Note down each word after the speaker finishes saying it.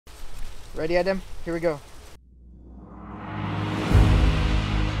Ready, Adam? Here we go.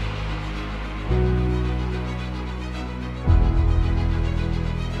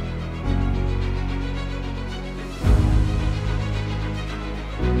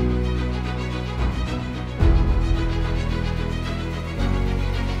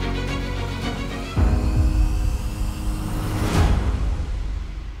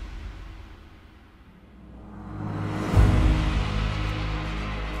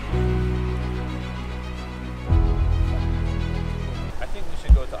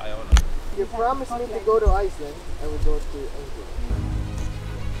 You promised me to go to Iceland. I will go to England.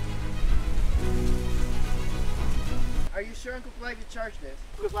 Are you sure Uncle Clive to charge this?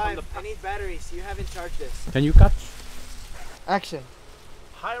 Uncle Clive, I need batteries. You haven't charged this. Can you catch? Action.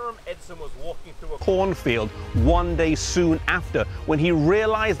 Hiram Edson was walking through a cornfield one day soon after when he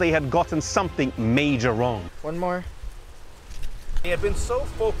realized they had gotten something major wrong. One more. He had been so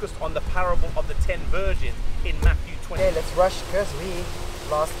focused on the parable of the 10 virgins in Matthew 20. Okay, let's rush because we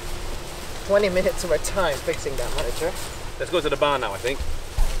lost 20 minutes of our time fixing that monitor. Let's go to the barn now, I think.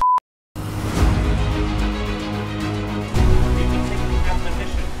 You can take the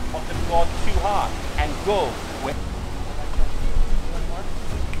admonition of the God too hard and go where.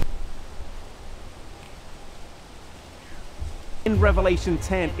 In Revelation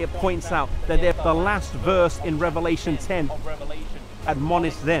 10, it points out that the last verse in Revelation 10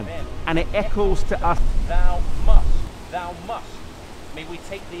 admonished them, and it echoes to us. Thou must. May we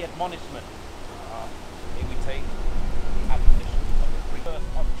take the admonishment. May we take the admonition of the verse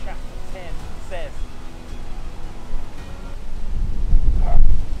of chapter 10 says,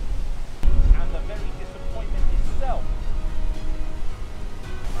 and the very disappointment itself.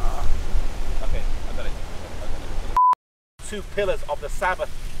 Okay, I got it. Two pillars of the Sabbath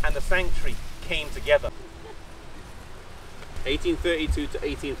and the sanctuary came together. 1832 to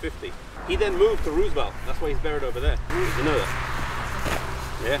 1850. He then moved to Roosevelt. That's why he's buried over there. Did you know that?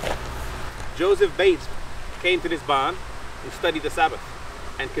 Yeah. Joseph Bates came to this barn and studied the Sabbath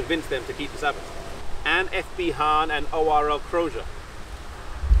and convinced them to keep the Sabbath. And F.B. Hahn and O.R.L. Crozier.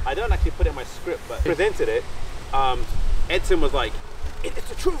 I don't actually put it in my script, but presented it. Edson was like, "It is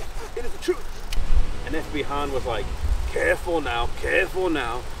the truth. It is the truth." And F.B. Hahn was like, careful now, careful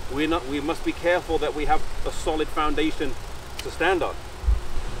now. We must be careful that we have a solid foundation to stand on.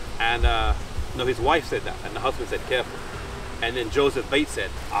 And no, his wife said that, and the husband said careful. And then Joseph Bates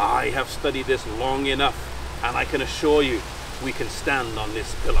said, I have studied this long enough, and I can assure you, we can stand on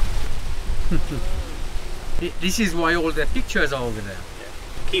this pillar. This is why all the pictures are over there.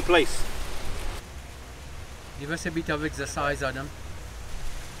 Yeah. Key place. Give us a bit of exercise, Adam.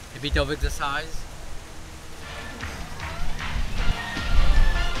 A bit of exercise.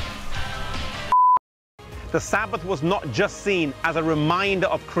 The Sabbath was not just seen as a reminder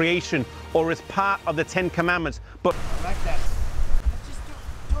of creation or as part of the 10 Commandments, but I like that. Let's just do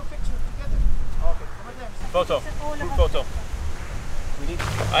a picture together. Okay, over there. photo, group photo. We need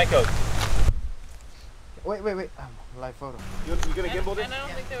icon. Wait. Live photo. You're gonna gimbal this? And I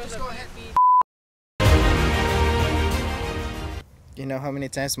don't think there was Just a go ahead. beat. You know how many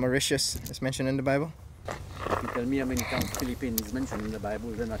times Mauritius is mentioned in the Bible? If you tell me how many times Philippines is mentioned in the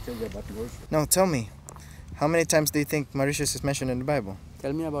Bible, then I'll tell you about Mauritius. No, tell me. How many times do you think Mauritius is mentioned in the Bible?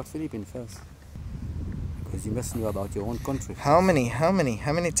 Tell me about Philippines first. Because you must know about your own country. How many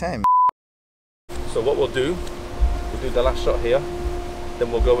times? So what we'll do the last shot here,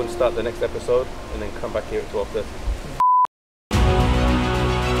 then we'll go and start the next episode, and then come back here at 12:30.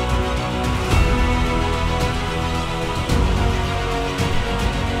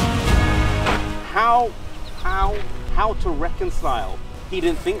 How to reconcile? He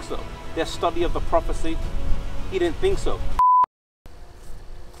didn't think so. Their study of the prophecy, he didn't think so.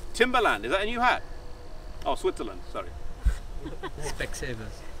 Timberland, is that a new hat? Oh, Switzerland, sorry.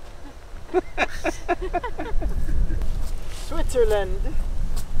 Specsavers. Switzerland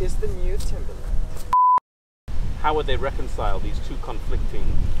is the new Timberland. How would they reconcile these two conflicting?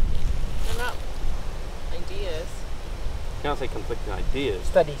 They're not ideas. You can't say conflicting ideas.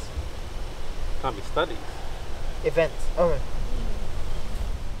 Studies. Can't be studies. Events. Oh.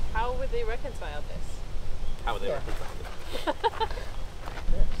 How would they reconcile this? How would they Yeah. reconcile this?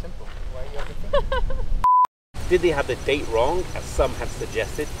 Yeah, simple. Why are you overthinking? Did they have the date wrong, as some had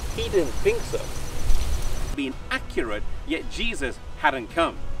suggested? He didn't think so. Being accurate, yet Jesus hadn't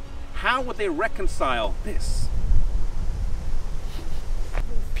come. How would they reconcile this?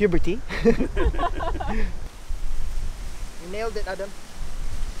 Puberty. You nailed it, Adam.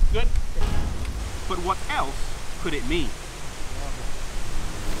 Good. But what else could it mean?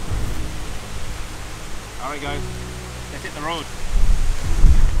 All right, guys, let's hit the road.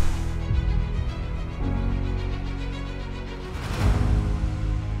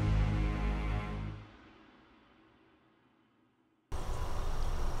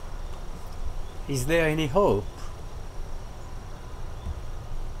 Is there any hope?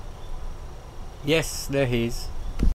 Yes, there is.